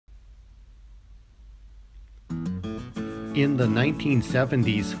In the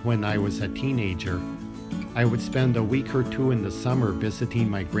 1970s, when I was a teenager, I would spend a week or two in the summer visiting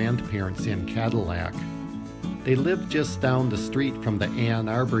my grandparents in Cadillac. They lived just down the street from the Ann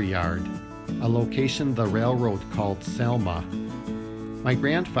Arbor yard, a location the railroad called Selma. My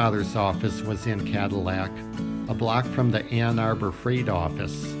grandfather's office was in Cadillac, a block from the Ann Arbor freight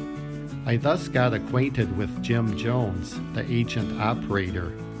office. I thus got acquainted with Jim Jones, the agent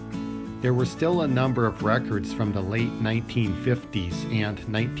operator. There were still a number of records from the late 1950s and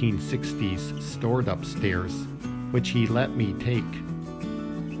 1960s stored upstairs, which he let me take.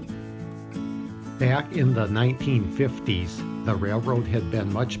 Back in the 1950s, the railroad had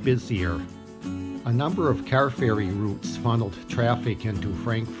been much busier. A number of car ferry routes funneled traffic into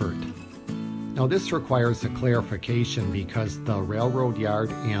Frankfort. Now this requires a clarification because the railroad yard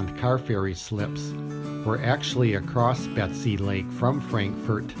and car ferry slips were actually across Betsy Lake from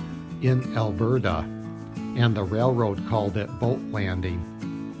Frankfort in Alberta, and the railroad called it boat landing.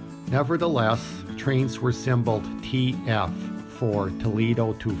 Nevertheless, trains were symboled TF for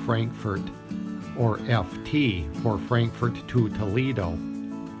Toledo to Frankfort, or FT for Frankfort to Toledo.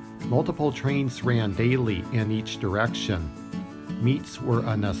 Multiple trains ran daily in each direction. Meets were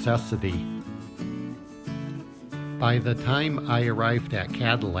a necessity. By the time I arrived at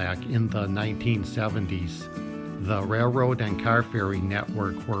Cadillac in the 1970s, the railroad and car ferry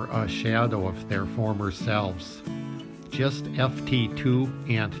network were a shadow of their former selves. Just FT2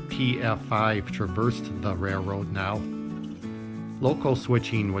 and TF5 traversed the railroad now. Local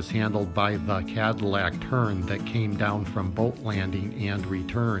switching was handled by the Cadillac turn that came down from boat landing and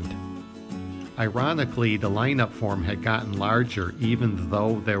returned. Ironically, the lineup form had gotten larger even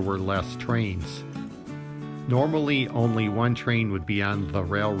though there were less trains. Normally, only one train would be on the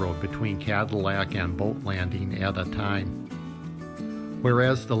railroad between Cadillac and boat landing at a time.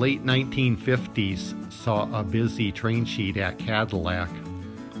 Whereas the late 1950s saw a busy train sheet at Cadillac,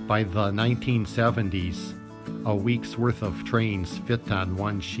 by the 1970s, a week's worth of trains fit on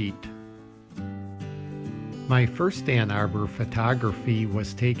one sheet. My first Ann Arbor photography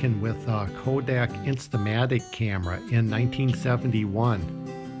was taken with a Kodak Instamatic camera in 1971.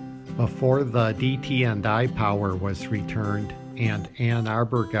 Before the DT&I power was returned and Ann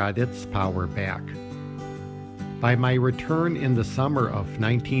Arbor got its power back. By my return in the summer of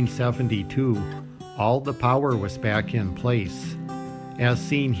 1972, all the power was back in place, as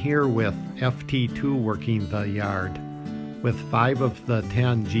seen here with FT2 working the yard, with 5 of the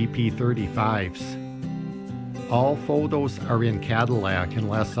 10 GP35s. All photos are in Cadillac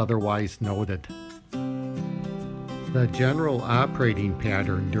unless otherwise noted. The general operating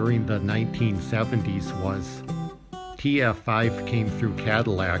pattern during the 1970s was TF5 came through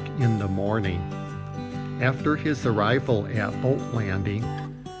Cadillac in the morning. After his arrival at boat landing,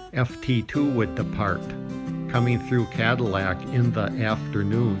 FT2 would depart, coming through Cadillac in the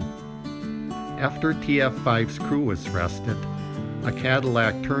afternoon. After TF5's crew was rested, a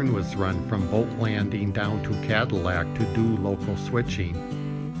Cadillac turn was run from boat landing down to Cadillac to do local switching.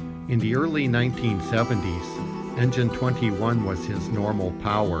 In the early 1970s, Engine 21 was his normal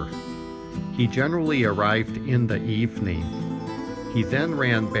power. He generally arrived in the evening. He then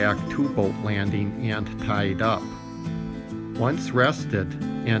ran back to boat landing and tied up. Once rested,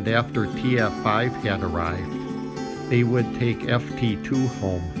 and after TF5 had arrived, they would take FT2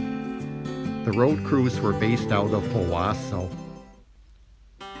 home. The road crews were based out of Owasso.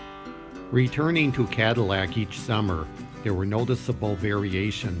 Returning to Cadillac each summer, there were noticeable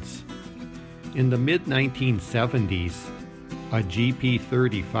variations. In the mid-1970s, a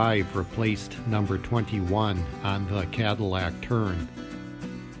GP35 replaced number 21 on the Cadillac turn.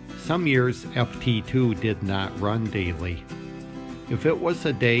 Some years FT2 did not run daily. If it was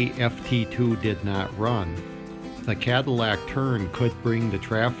a day FT2 did not run, the Cadillac turn could bring the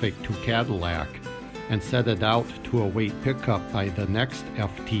traffic to Cadillac and set it out to await pickup by the next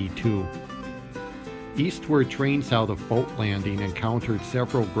FT2. Eastward trains out of boat landing encountered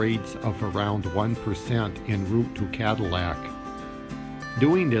several grades of around 1% en route to Cadillac.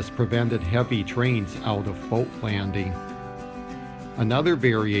 Doing this prevented heavy trains out of boat landing. Another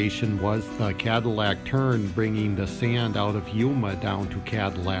variation was the Cadillac turn bringing the sand out of Yuma down to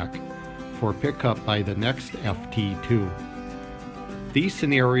Cadillac for pickup by the next FT2. These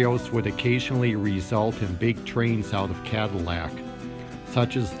scenarios would occasionally result in big trains out of Cadillac,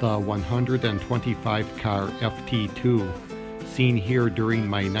 such as the 125-car FT2 seen here during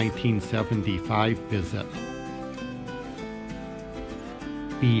my 1975 visit.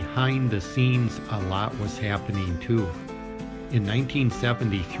 Behind the scenes, a lot was happening too. In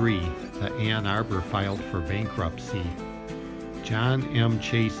 1973, the Ann Arbor filed for bankruptcy. John M.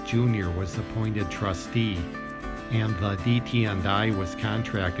 Chase Jr. was appointed trustee. and the DT&I was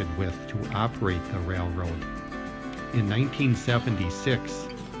contracted with to operate the railroad. In 1976,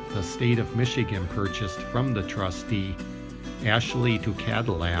 the state of Michigan purchased from the trustee Ashley to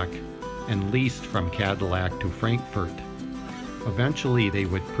Cadillac and leased from Cadillac to Frankfort. Eventually they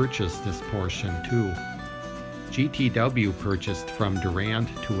would purchase this portion too. GTW purchased from Durand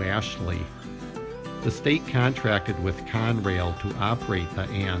to Ashley. The state contracted with Conrail to operate the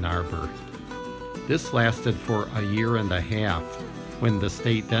Ann Arbor. This lasted for a year and a half, when the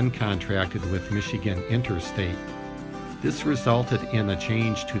state then contracted with Michigan Interstate. This resulted in a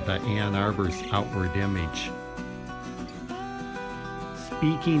change to the Ann Arbor's outward image.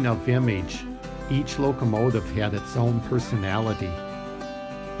 Speaking of image, each locomotive had its own personality.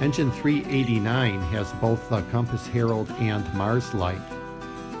 Engine 389 has both the Compass Herald and Mars light.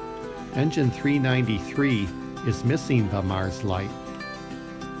 Engine 393 is missing the Mars light.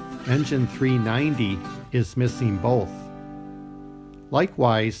 Engine 390 is missing both.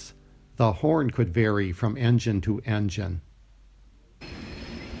 Likewise, the horn could vary from engine to engine.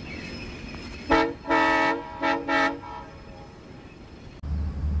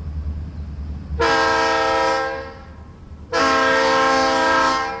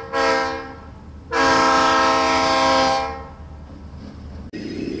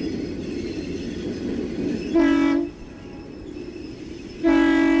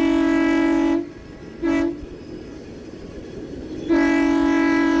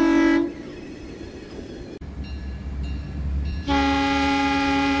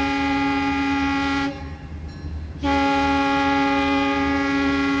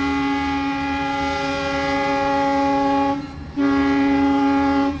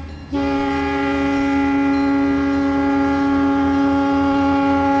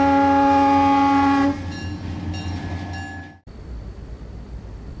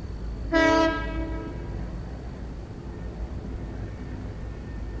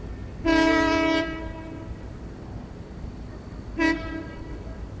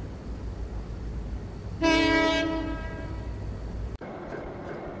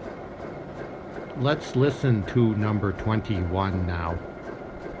 Let's listen to number 21 now.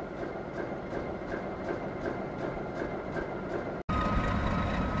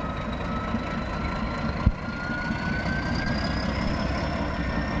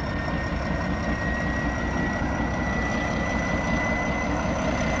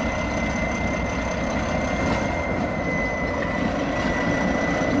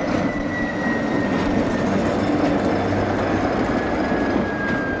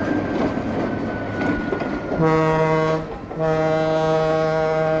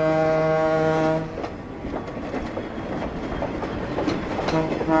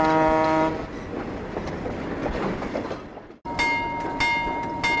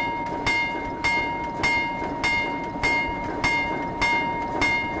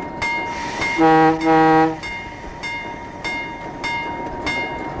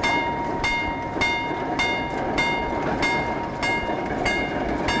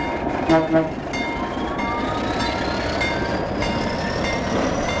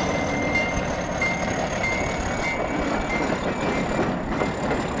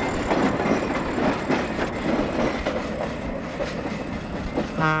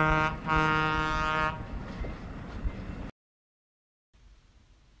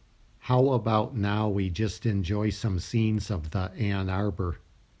 How about now we just enjoy some scenes of the Ann Arbor?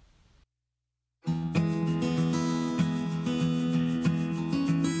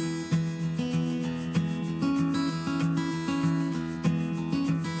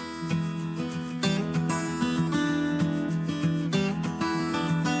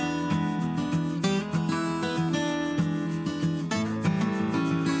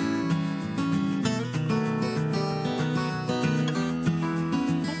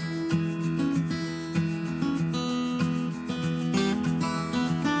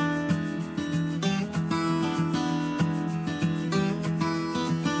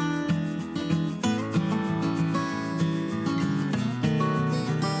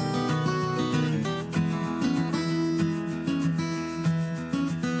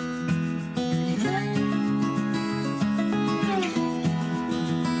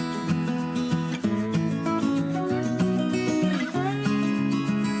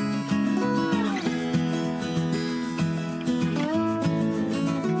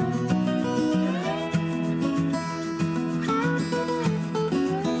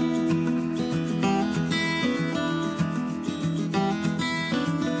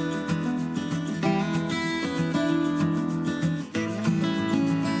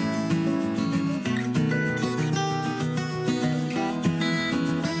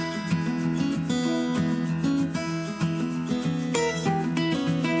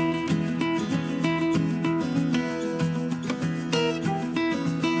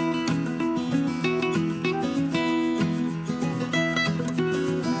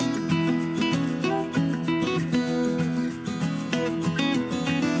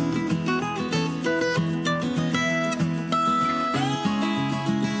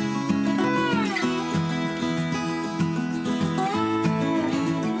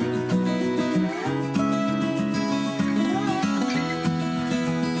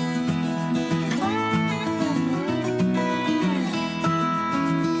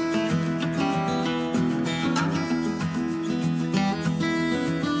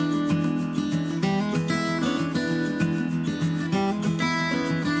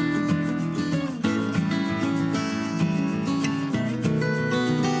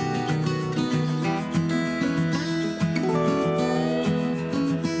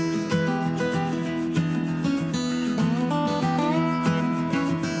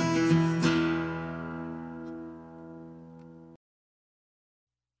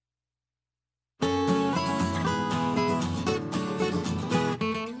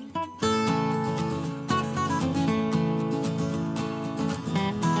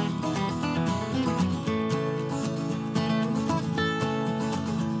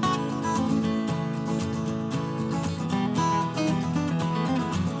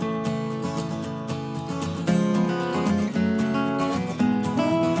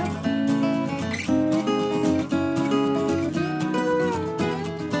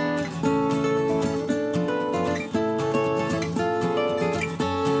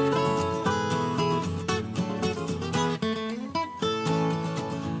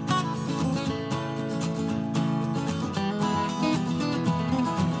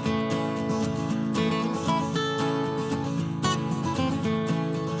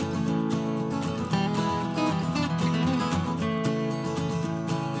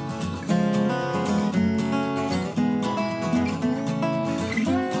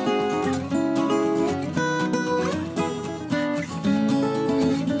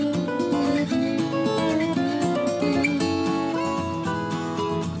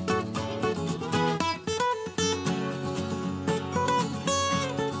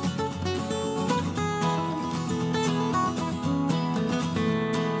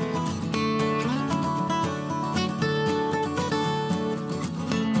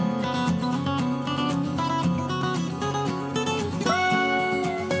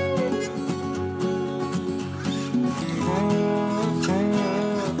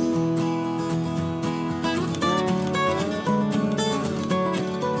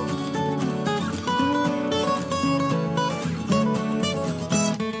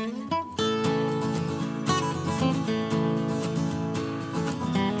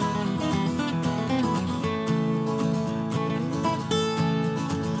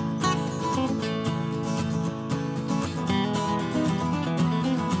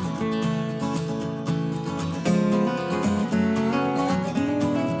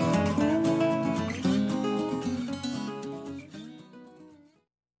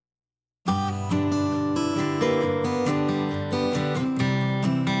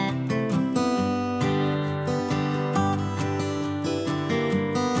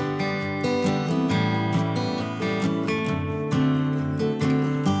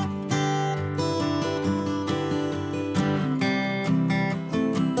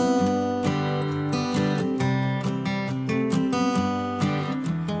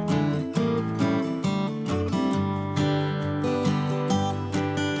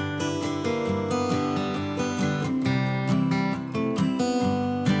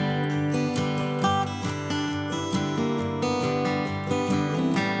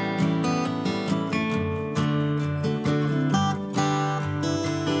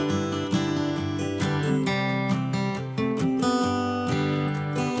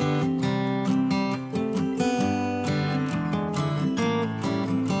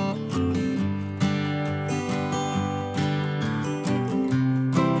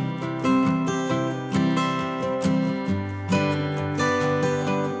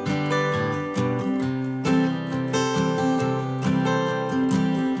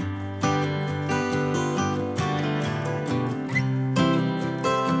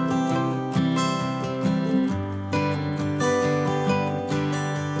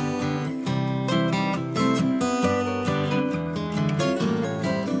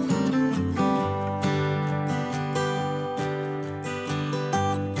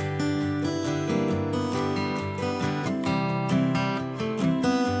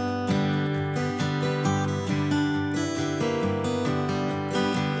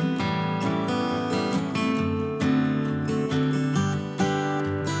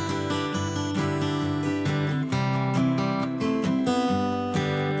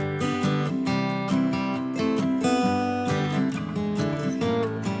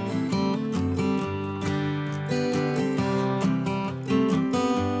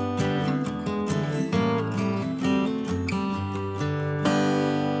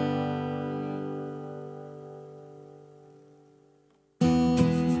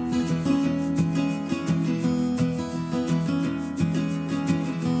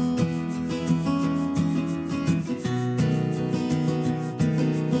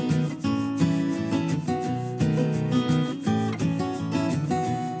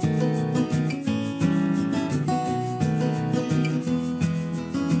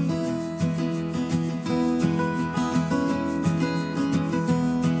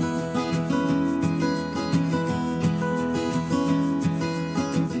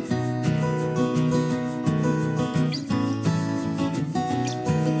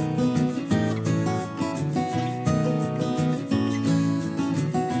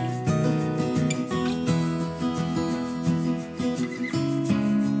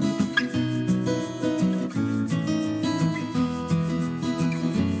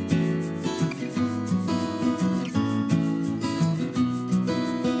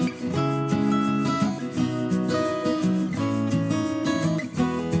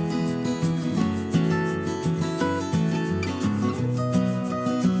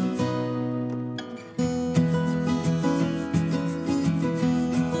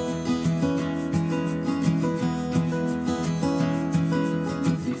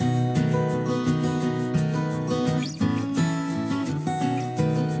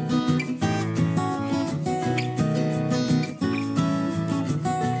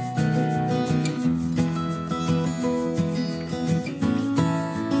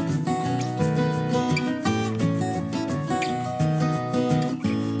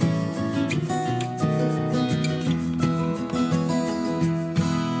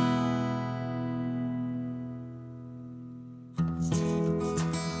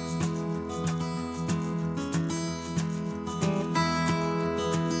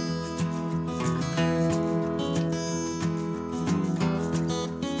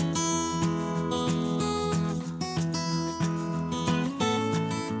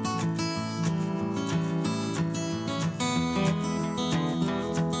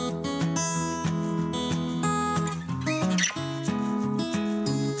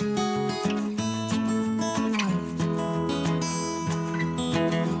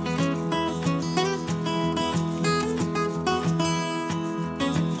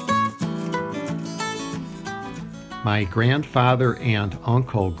 My grandfather and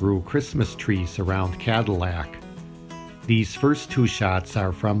uncle grew Christmas trees around Cadillac. These first two shots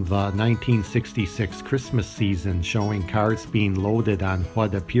are from the 1966 Christmas season, showing cars being loaded on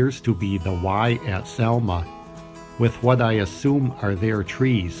what appears to be the Y at Selma, with what I assume are their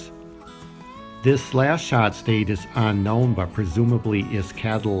trees. This last shot's date is unknown, but presumably is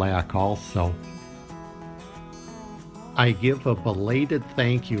Cadillac also. I give a belated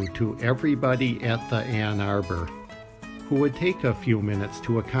thank you to everybody at the Ann Arbor who would take a few minutes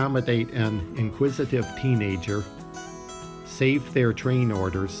to accommodate an inquisitive teenager, save their train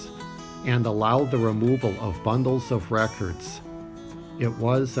orders, and allow the removal of bundles of records. It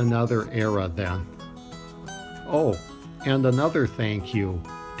was another era then. Oh, and another thank you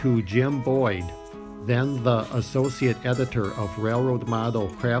to Jim Boyd, then the associate editor of Railroad Model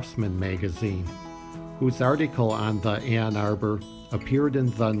Craftsman magazine, whose article on the Ann Arbor appeared in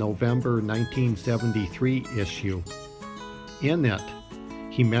the November 1973 issue. In it,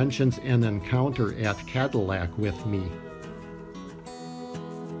 he mentions an encounter at Cadillac with me.